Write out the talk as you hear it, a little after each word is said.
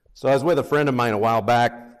So I was with a friend of mine a while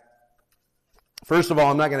back. First of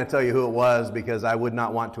all, I'm not going to tell you who it was because I would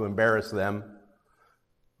not want to embarrass them.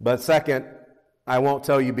 But second, I won't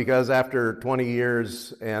tell you because after 20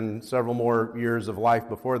 years and several more years of life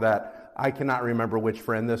before that, I cannot remember which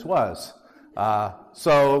friend this was.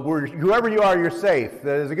 So whoever you are, you're safe.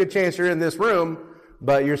 There's a good chance you're in this room,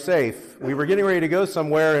 but you're safe. We were getting ready to go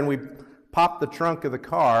somewhere, and we popped the trunk of the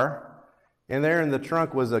car, and there in the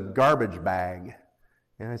trunk was a garbage bag.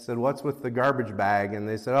 And I said, "What's with the garbage bag?" And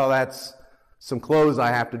they said, "Oh, that's some clothes I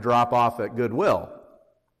have to drop off at Goodwill."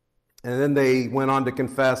 And then they went on to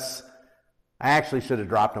confess, "I actually should have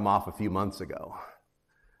dropped them off a few months ago.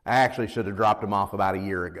 I actually should have dropped them off about a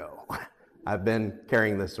year ago. I've been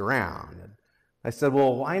carrying this around." And I said,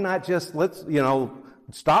 "Well, why not just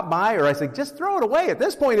stop by?" Or I said, "Just throw it away. At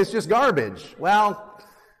this point, it's just garbage." "Well,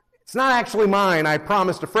 it's not actually mine. I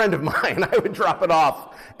promised a friend of mine I would drop it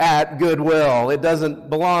off at Goodwill. It doesn't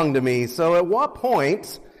belong to me." So at what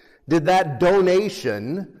point did that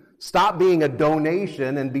donation stop being a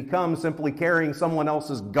donation and become simply carrying someone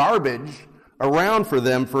else's garbage around for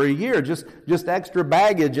them for a year? Just extra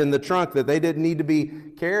baggage in the trunk that they didn't need to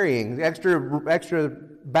be carrying. Extra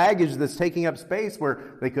baggage that's taking up space where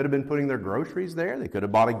they could have been putting their groceries there. They could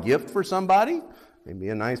have bought a gift for somebody, maybe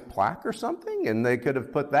a nice plaque or something, and they could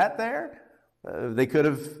have put that there. They could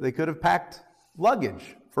have packed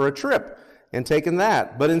luggage for a trip and taken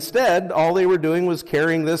that. But instead, all they were doing was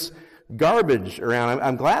carrying this garbage around.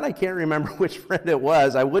 I'm glad I can't remember which friend it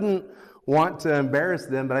was. I wouldn't want to embarrass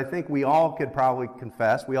them, but I think we all could probably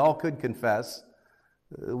confess. We all could confess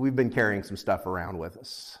we've been carrying some stuff around with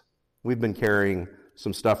us. We've been carrying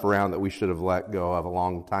some stuff around that we should have let go of a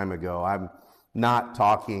long time ago. I'm not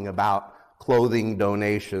talking about clothing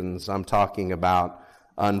donations. I'm talking about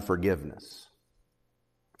unforgiveness.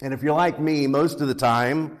 And if you're like me, most of the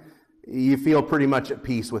time, you feel pretty much at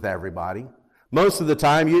peace with everybody. Most of the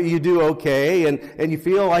time, you do okay, and you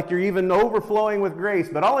feel like you're even overflowing with grace.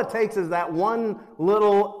 But all it takes is that one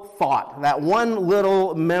little thought, that one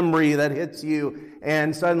little memory that hits you,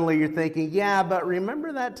 and suddenly you're thinking, "Yeah, but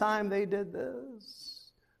remember that time they did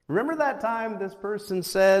this? Remember that time this person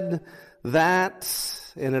said that?"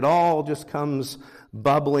 And it all just comes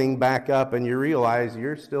bubbling back up, and you realize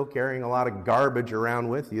you're still carrying a lot of garbage around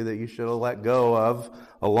with you that you should have let go of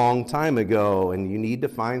a long time ago, and you need to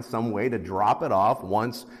find some way to drop it off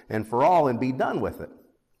once and for all and be done with it.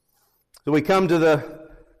 So we come to the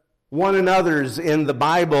one another's in the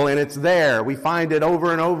Bible, and it's there. We find it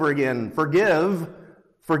over and over again. Forgive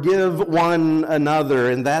one another,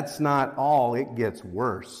 and that's not all. It gets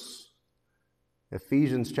worse.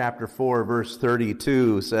 Ephesians chapter 4, verse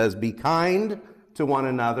 32 says, "Be kind to one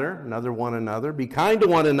another," "Be kind to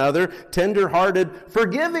one another, tender-hearted,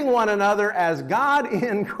 forgiving one another as God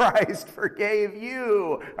in Christ forgave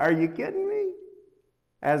you." Are you kidding me?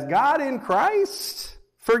 As God in Christ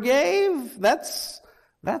forgave? That's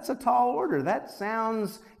a tall order. That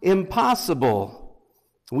sounds impossible.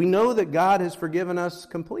 We know that God has forgiven us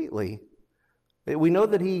completely. We know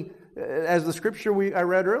that He, as the scripture I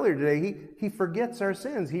read earlier today, He forgets our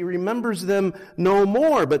sins. He remembers them no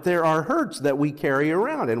more. But there are hurts that we carry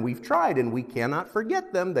around, and we've tried, and we cannot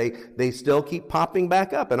forget them. They still keep popping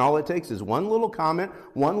back up, and all it takes is one little comment,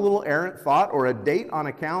 one little errant thought, or a date on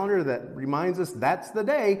a calendar that reminds us that's the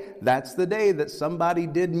day that somebody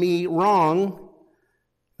did me wrong.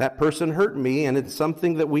 That person hurt me, and it's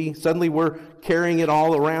something that we're carrying it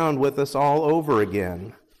all around with us all over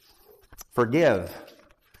again. Forgive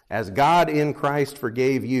as God in Christ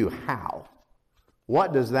forgave you. How?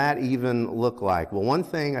 What does that even look like? Well, one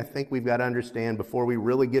thing I think we've got to understand before we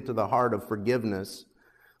really get to the heart of forgiveness,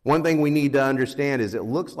 one thing we need to understand is it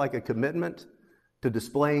looks like a commitment to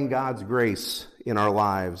displaying God's grace in our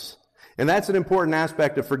lives. And that's an important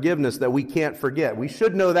aspect of forgiveness that we can't forget. We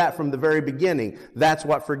should know that from the very beginning. That's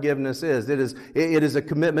what forgiveness is. It is a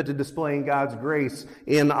commitment to displaying God's grace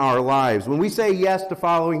in our lives. When we say yes to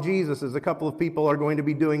following Jesus, as a couple of people are going to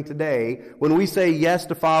be doing today, when we say yes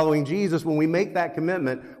to following Jesus, when we make that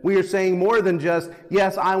commitment, we are saying more than just,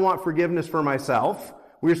 yes, I want forgiveness for myself.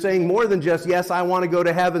 We're saying more than just, yes, I want to go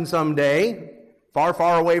to heaven someday, far,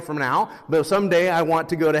 far away from now, but someday I want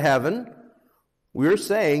to go to heaven. We're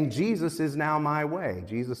saying Jesus is now my way.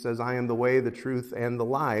 Jesus says, "I am the way, the truth, and the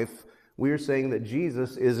life." We're saying that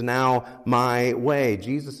Jesus is now my way.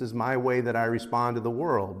 Jesus is my way that I respond to the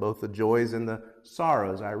world, both the joys and the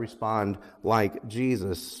sorrows. I respond like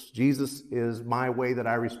Jesus. Jesus is my way that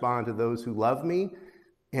I respond to those who love me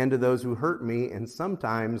and to those who hurt me, and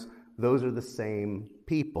sometimes those are the same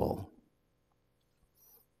people.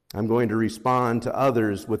 I'm going to respond to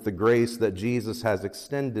others with the grace that Jesus has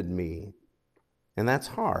extended me. And that's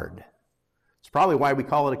hard. It's probably why we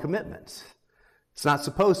call it a commitment. It's not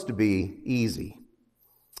supposed to be easy.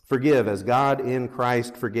 Forgive as God in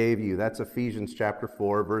Christ forgave you. That's Ephesians chapter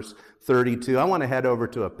 4, verse 32. I want to head over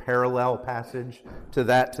to a parallel passage to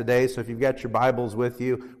that today. So if you've got your Bibles with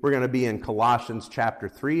you, we're going to be in Colossians chapter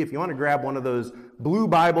 3. If you want to grab one of those blue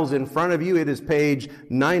Bibles in front of you, it is page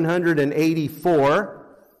 984.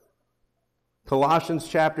 Colossians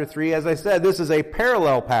chapter 3. As I said, this is a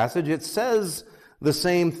parallel passage. It says the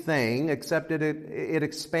same thing, except it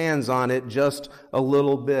expands on it just a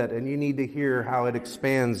little bit, and you need to hear how it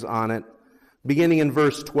expands on it. Beginning in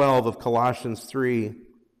verse 12 of Colossians 3,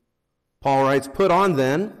 Paul writes, "Put on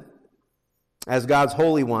then, as God's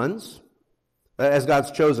chosen ones, put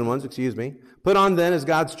on then as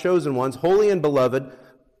God's chosen ones, holy and beloved,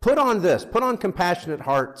 put on this, put on compassionate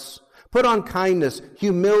hearts, put on kindness,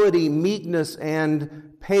 humility, meekness,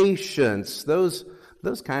 and patience."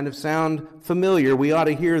 Those kind of sound familiar. We ought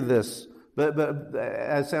to hear this, but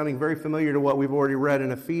as sounding very familiar to what we've already read in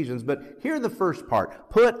Ephesians. But hear the first part.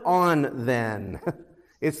 Put on then.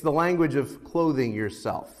 It's the language of clothing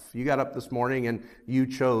yourself. You got up this morning and you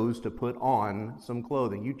chose to put on some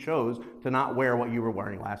clothing. You chose to not wear what you were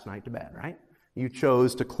wearing last night to bed, right? You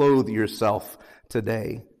chose to clothe yourself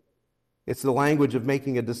today. It's the language of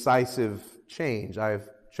making a decisive change. I've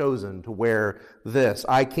chosen to wear this.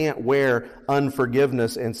 I can't wear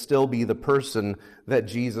unforgiveness and still be the person that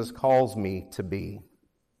Jesus calls me to be.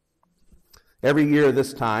 Every year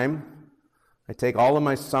this time, I take all of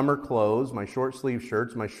my summer clothes, my short sleeve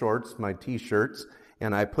shirts, my shorts, my t-shirts,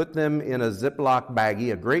 and I put them in a Ziploc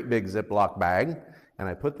baggie, a great big Ziploc bag, and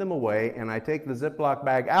I put them away, and I take the Ziploc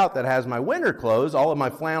bag out that has my winter clothes, all of my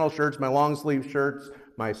flannel shirts, my long sleeve shirts,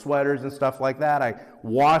 my sweaters and stuff like that. I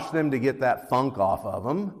wash them to get that funk off of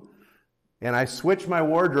them. And I switch my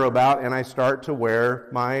wardrobe out and I start to wear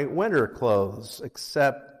my winter clothes.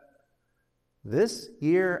 Except this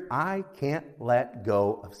year I can't let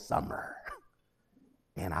go of summer.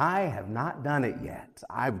 And I have not done it yet.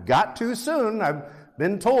 I've got to soon. I've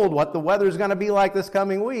been told what the weather's going to be like this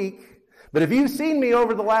coming week. But if you've seen me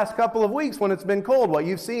over the last couple of weeks when it's been cold, what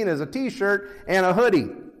you've seen is a t-shirt and a hoodie.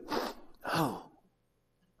 Oh.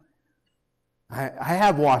 I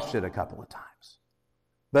have washed it a couple of times,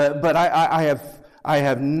 but I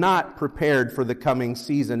have not prepared for the coming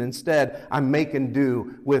season. Instead, I'm making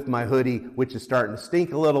do with my hoodie, which is starting to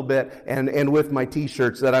stink a little bit, and with my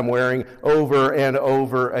t-shirts that I'm wearing over and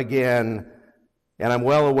over again. And I'm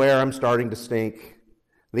well aware I'm starting to stink.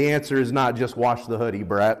 The answer is not just wash the hoodie,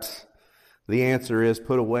 Brett. The answer is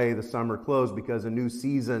put away the summer clothes, because a new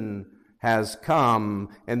season has come,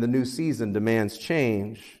 and the new season demands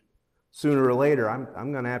change. Sooner or later,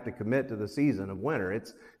 I'm going to have to commit to the season of winter.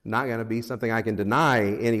 It's not going to be something I can deny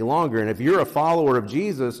any longer. And if you're a follower of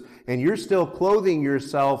Jesus and you're still clothing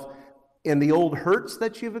yourself in the old hurts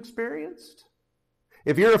that you've experienced,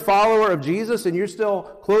 if you're a follower of Jesus and you're still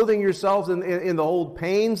clothing yourselves in the old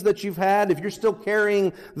pains that you've had, if you're still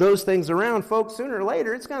carrying those things around, folks, sooner or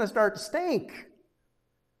later, it's going to start to stink.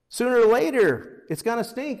 Sooner or later, it's going to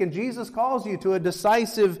stink, and Jesus calls you to a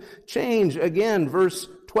decisive change. Again, verse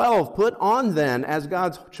 12, "Put on then, as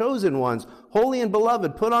God's chosen ones, holy and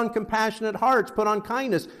beloved, put on compassionate hearts, put on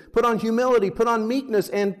kindness, put on humility, put on meekness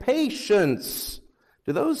and patience."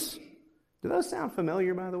 Do those sound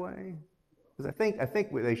familiar, by the way? Because I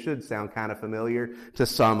think they should sound kind of familiar to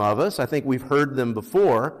some of us. I think we've heard them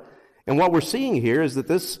before. And what we're seeing here is that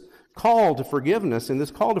this call to forgiveness, and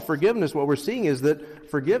this call to forgiveness, what we're seeing is that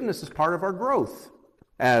forgiveness is part of our growth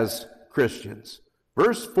as Christians.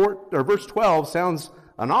 Verse 12 sounds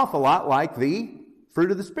an awful lot like the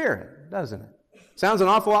fruit of the Spirit, doesn't it? Sounds an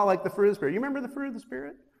awful lot like the fruit of the Spirit. You remember the fruit of the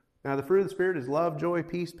Spirit? Now, the fruit of the Spirit is love, joy,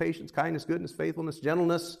 peace, patience, kindness, goodness, faithfulness,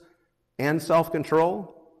 gentleness, and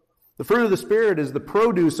self-control. The fruit of the Spirit is the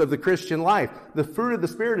produce of the Christian life. The fruit of the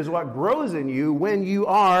Spirit is what grows in you when you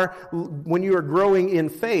are growing in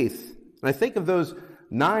faith. And I think of those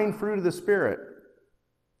 9 fruit of the Spirit.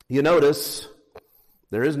 You notice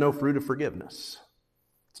there is no fruit of forgiveness.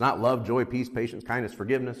 It's not love, joy, peace, patience, kindness,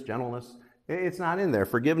 forgiveness, gentleness. It's not in there.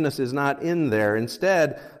 Forgiveness is not in there.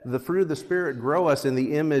 Instead, the fruit of the Spirit grow us in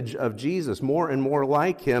the image of Jesus, more and more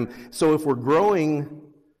like Him. So if we're growing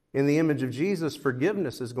in the image of Jesus,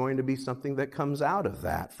 forgiveness is going to be something that comes out of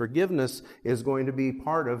that. Forgiveness is going to be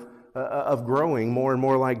part of growing more and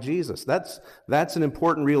more like Jesus. That's an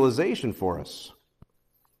important realization for us.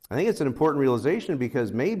 I think it's an important realization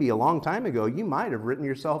because maybe a long time ago, you might have written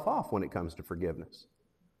yourself off when it comes to forgiveness.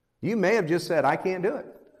 You may have just said, "I can't do it.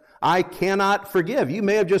 I cannot forgive. You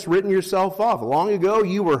may have just written yourself off. Long ago,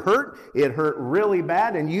 you were hurt. It hurt really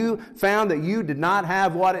bad, and you found that you did not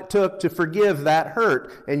have what it took to forgive that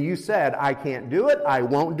hurt. And you said, I can't do it. I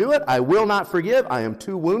won't do it. I will not forgive. I am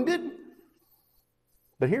too wounded.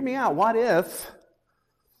 But hear me out. What if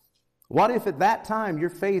at that time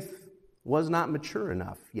your faith was not mature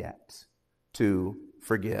enough yet to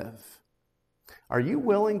forgive? Are you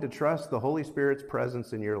willing to trust the Holy Spirit's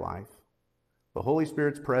presence in your life? The Holy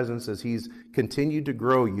Spirit's presence as He's continued to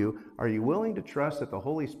grow you. Are you willing to trust that the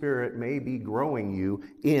Holy Spirit may be growing you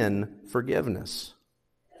in forgiveness?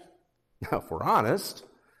 Now, if we're honest,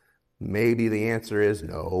 maybe the answer is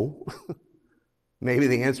no. Maybe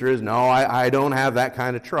the answer is no, I don't have that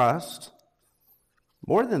kind of trust.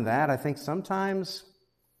 More than that, I think sometimes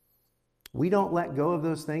we don't let go of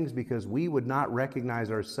those things because we would not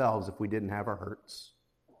recognize ourselves if we didn't have our hurts.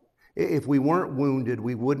 If we weren't wounded,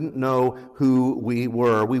 we wouldn't know who we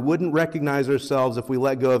were. We wouldn't recognize ourselves if we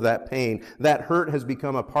let go of that pain. That hurt has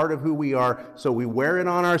become a part of who we are, so we wear it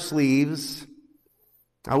on our sleeves.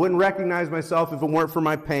 I wouldn't recognize myself if it weren't for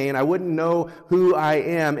my pain. I wouldn't know who I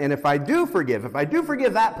am. And if I do forgive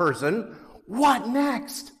that person, what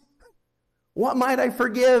next? What might I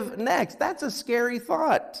forgive next? That's a scary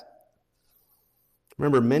thought. I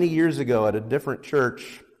remember many years ago at a different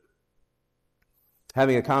church,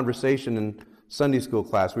 having a conversation in Sunday school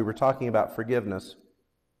class. We were talking about forgiveness.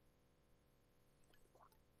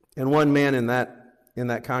 And one man in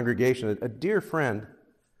that congregation, a dear friend,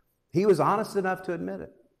 he was honest enough to admit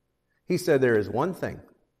it. He said, there is one thing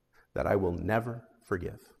that I will never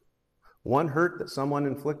forgive. One hurt that someone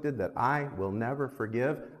inflicted that I will never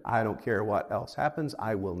forgive. I don't care what else happens.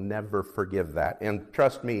 I will never forgive that. And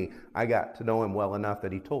trust me, I got to know him well enough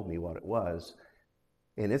that he told me what it was.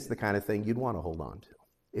 And it's the kind of thing you'd want to hold on to.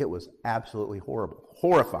 It was absolutely horrible,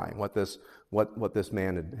 horrifying what this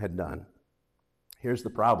man had done. Here's the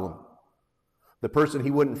problem. The person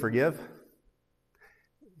he wouldn't forgive,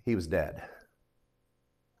 he was dead.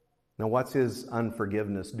 Now, what's his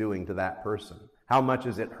unforgiveness doing to that person? How much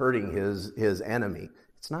is it hurting his enemy?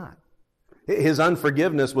 It's not. His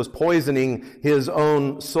unforgiveness was poisoning his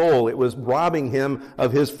own soul. It was robbing him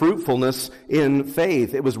of his fruitfulness in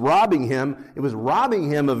faith. It was robbing him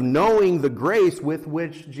of knowing the grace with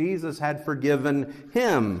which Jesus had forgiven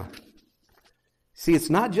him. See, it's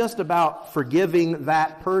not just about forgiving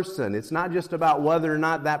that person. It's not just about whether or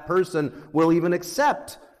not that person will even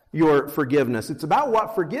accept your forgiveness. It's about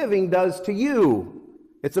what forgiving does to you.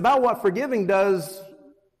 It's about what forgiving does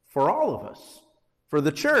for all of us, for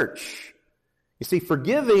the church. You see,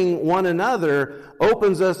 forgiving one another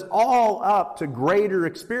opens us all up to greater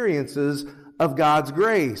experiences of God's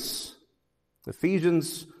grace.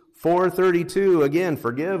 Ephesians 4:32, again,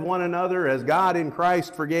 forgive one another as God in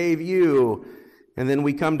Christ forgave you. And then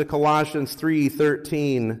we come to Colossians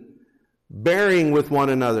 3:13, bearing with one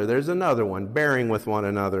another. There's another one, bearing with one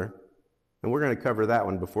another. And we're going to cover that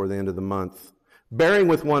one before the end of the month. Bearing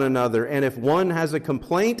with one another, and if one has a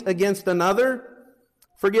complaint against another,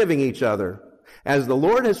 forgiving each other. As the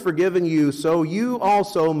Lord has forgiven you, so you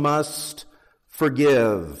also must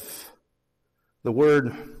forgive. The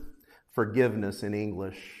word forgiveness in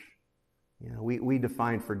English, we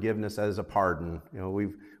define forgiveness as a pardon.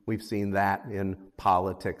 We've seen that in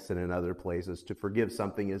politics and in other places. To forgive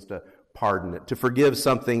something is to pardon it. To forgive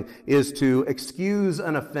something is to excuse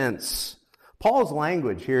an offense. Paul's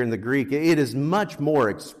language here in the Greek, it is much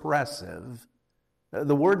more expressive.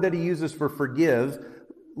 The word that he uses for forgive,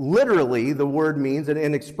 literally the word means,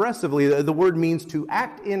 and expressively the word means to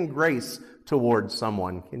act in grace towards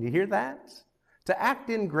someone. Can you hear that? To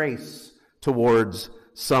act in grace towards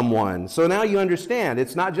someone. So now you understand,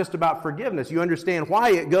 it's not just about forgiveness. You understand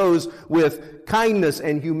why it goes with kindness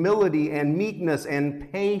and humility and meekness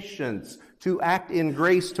and patience, to act in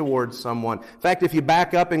grace towards someone. In fact, if you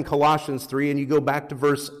back up in Colossians 3 and you go back to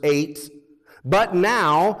verse 8, but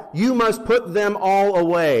now you must put them all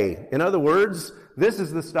away. In other words, this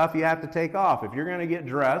is the stuff you have to take off. If you're going to get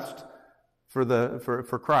dressed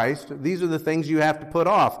for Christ, these are the things you have to put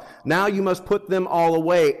off. Now you must put them all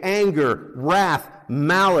away. Anger, wrath,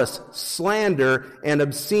 malice, slander, and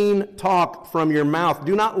obscene talk from your mouth.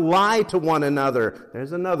 Do not lie to one another.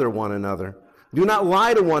 There's another one another. Do not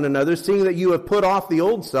lie to one another, seeing that you have put off the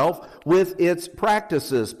old self with its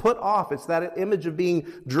practices. Put off, it's that image of being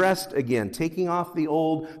dressed again, taking off the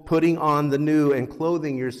old, putting on the new, and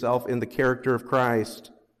clothing yourself in the character of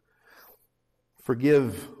Christ.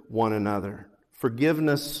 Forgive one another.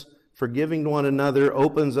 Forgiveness, forgiving one another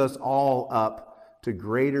opens us all up to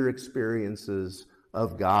greater experiences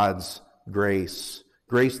of God's grace.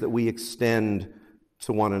 Grace that we extend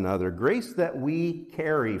to one another, grace that we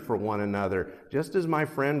carry for one another. Just as my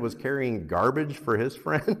friend was carrying garbage for his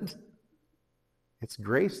friend, it's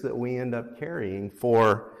grace that we end up carrying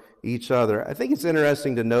for each other. I think it's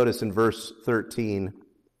interesting to notice in verse 13,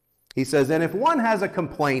 he says, and if one has a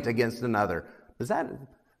complaint against another,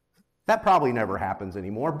 that probably never happens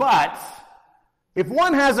anymore, but if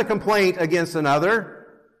one has a complaint against another,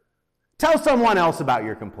 tell someone else about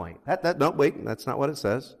your complaint. No, wait, that's not what it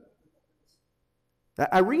says.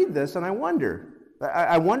 I read this and I wonder.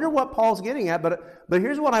 I wonder what Paul's getting at, but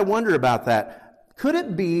here's what I wonder about that. Could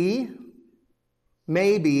it be,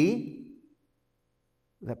 maybe,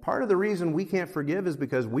 that part of the reason we can't forgive is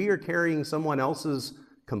because we are carrying someone else's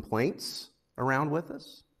complaints around with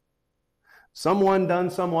us? Someone done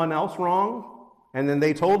someone else wrong, and then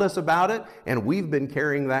they told us about it, and we've been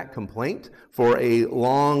carrying that complaint for a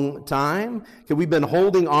long time. We've been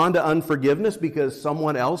holding on to unforgiveness because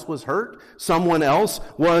someone else was hurt, someone else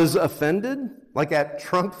was offended, like that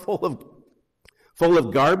trunk full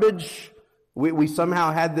of garbage. We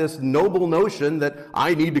somehow had this noble notion that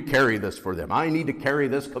I need to carry this for them. I need to carry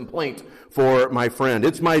this complaint for my friend.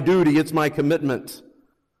 It's my duty, it's my commitment.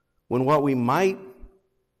 When what we might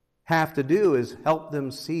have to do is help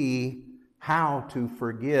them see how to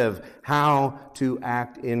forgive, how to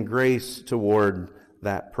act in grace toward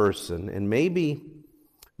that person. And maybe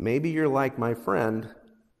you're like my friend,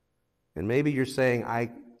 and maybe you're saying,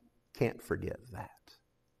 I can't forgive that.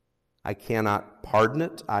 I cannot pardon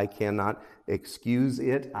it. I cannot excuse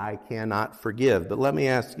it. I cannot forgive. But let me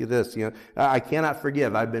ask you this, I cannot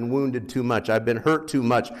forgive. I've been wounded too much. I've been hurt too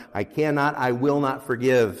much. I will not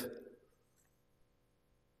forgive.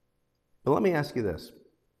 But let me ask you this.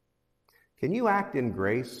 Can you act in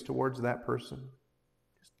grace towards that person?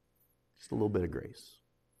 Just a little bit of grace.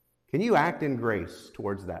 Can you act in grace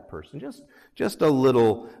towards that person? Just a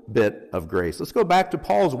little bit of grace. Let's go back to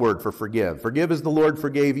Paul's word for forgive. Forgive as the Lord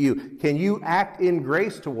forgave you. Can you act in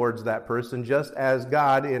grace towards that person just as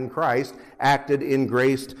God in Christ acted in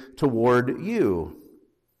grace toward you?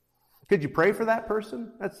 Could you pray for that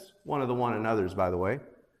person? That's one of the one another's, by the way.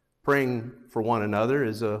 Praying for one another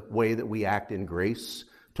is a way that we act in grace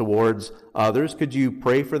towards others. Could you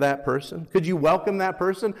pray for that person? Could you welcome that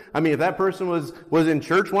person? I mean, if that person was in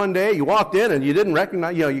church one day, you walked in and you didn't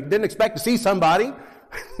recognize, you didn't expect to see somebody,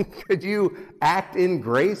 could you act in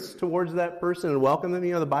grace towards that person and welcome them?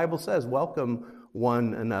 The Bible says, welcome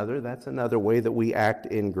one another. That's another way that we act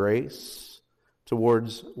in grace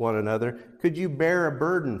towards one another. Could you bear a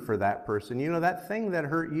burden for that person? That thing that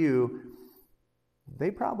hurt you, they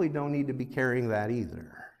probably don't need to be carrying that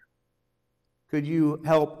either. Could you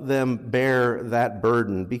help them bear that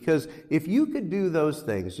burden? Because if you could do those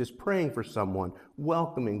things, just praying for someone,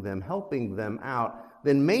 welcoming them, helping them out,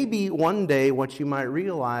 then maybe one day what you might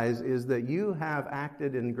realize is that you have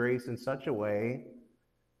acted in grace in such a way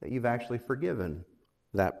that you've actually forgiven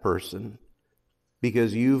that person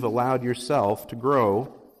because you've allowed yourself to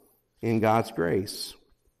grow in God's grace.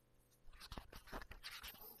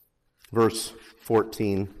 Verse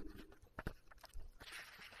 14.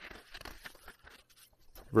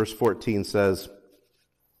 Verse 14 says,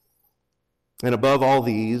 and above all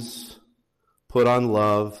these, put on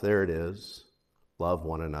love. There it is. Love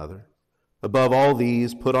one another. Above all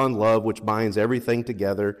these, put on love, which binds everything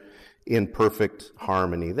together in perfect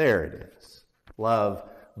harmony. There it is. Love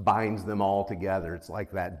binds them all together. It's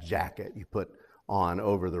like that jacket you put on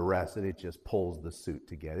over the rest, and it just pulls the suit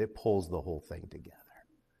together. It pulls the whole thing together.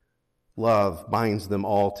 Love binds them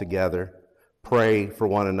all together. Pray for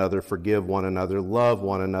one another, forgive one another, love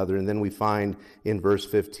one another. And then we find in verse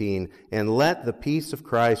 15, and let the peace of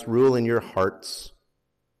Christ rule in your hearts,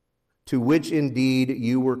 to which indeed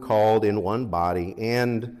you were called in one body,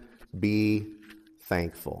 and be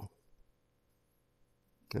thankful.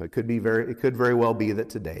 Now, it could very well be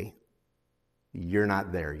that today you're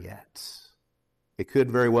not there yet. It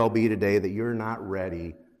could very well be today that you're not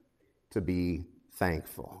ready to be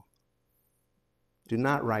thankful. Do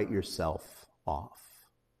not write yourself off.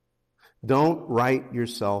 Don't write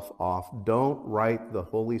yourself off. Don't write the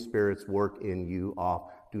Holy Spirit's work in you off.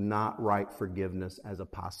 Do not write forgiveness as a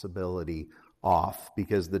possibility off,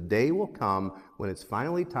 because the day will come when it's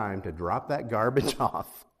finally time to drop that garbage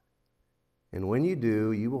off. And when you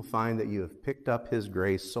do, you will find that you have picked up His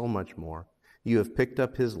grace so much more. You have picked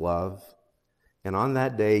up His love, and on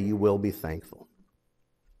that day you will be thankful.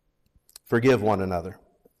 Forgive one another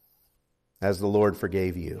as the Lord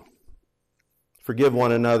forgave you. Forgive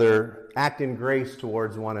one another, act in grace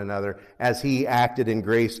towards one another as He acted in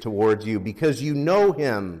grace towards you, because you know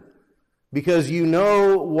Him, because you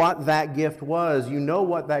know what that gift was. You know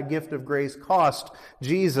what that gift of grace cost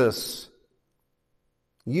Jesus.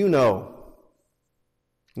 You know,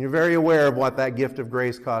 you're very aware of what that gift of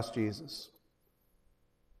grace cost Jesus.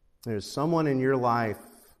 There's someone in your life,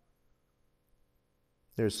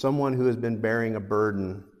 there's someone who has been bearing a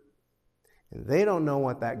burden, and they don't know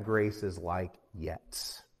what that grace is like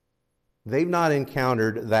yet. They've not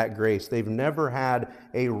encountered that grace. They've never had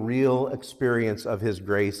a real experience of His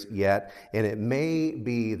grace yet. And it may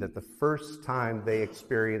be that the first time they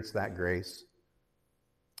experience that grace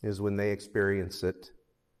is when they experience it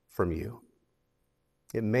from you.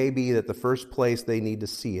 It may be that the first place they need to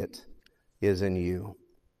see it is in you.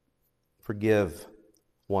 Forgive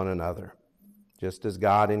one another, just as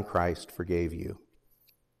God in Christ forgave you.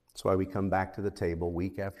 That's why we come back to the table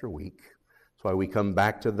week after week. That's why we come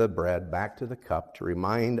back to the bread, back to the cup, to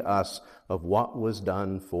remind us of what was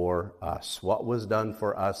done for us, what was done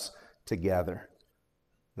for us together,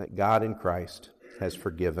 that God in Christ has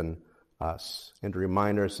forgiven us, and to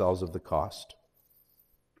remind ourselves of the cost.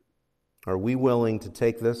 Are we willing to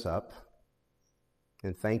take this up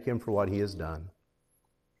and thank Him for what He has done?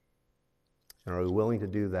 And are we willing to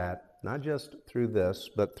do that, not just through this,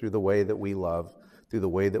 but through the way that we love, through the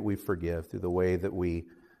way that we forgive, through the way that we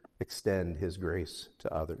extend His grace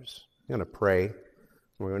to others? I'm going to pray.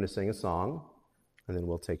 We're going to sing a song, and then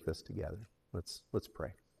we'll take this together. Let's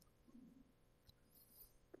pray.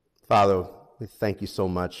 Father, we thank You so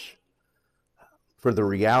much for the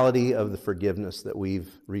reality of the forgiveness that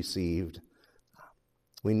we've received.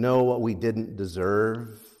 We know what we didn't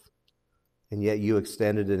deserve, and yet You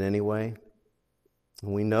extended it anyway.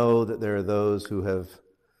 And we know that there are those who have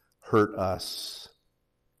hurt us,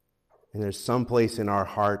 and there's some place in our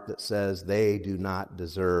heart that says they do not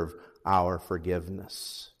deserve our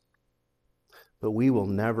forgiveness. But we will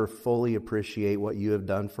never fully appreciate what You have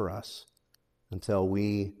done for us until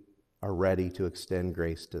we are ready to extend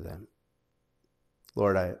grace to them.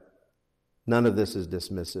 Lord, none of this is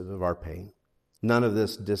dismissive of our pain. None of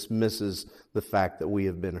this dismisses the fact that we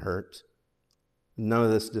have been hurt. None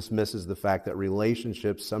of this dismisses the fact that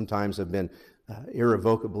relationships sometimes have been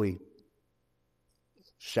irrevocably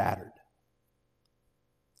shattered.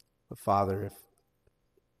 But Father,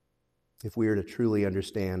 if we are to truly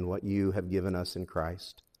understand what You have given us in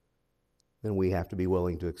Christ, then we have to be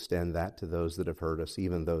willing to extend that to those that have hurt us,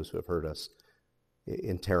 even those who have hurt us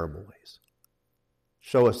in terrible ways.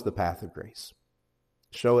 Show us the path of grace.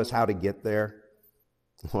 Show us how to get there.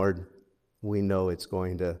 Lord, we know it's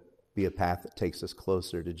going to be a path that takes us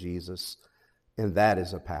closer to Jesus, and that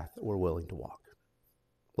is a path that we're willing to walk.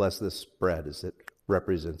 Bless this bread as it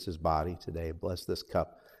represents His body today. Bless this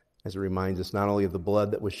cup as it reminds us not only of the blood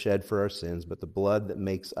that was shed for our sins, but the blood that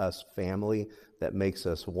makes us family, that makes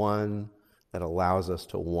us one, that allows us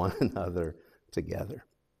to one another together.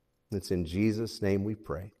 It's in Jesus' name we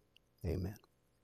pray. Amen.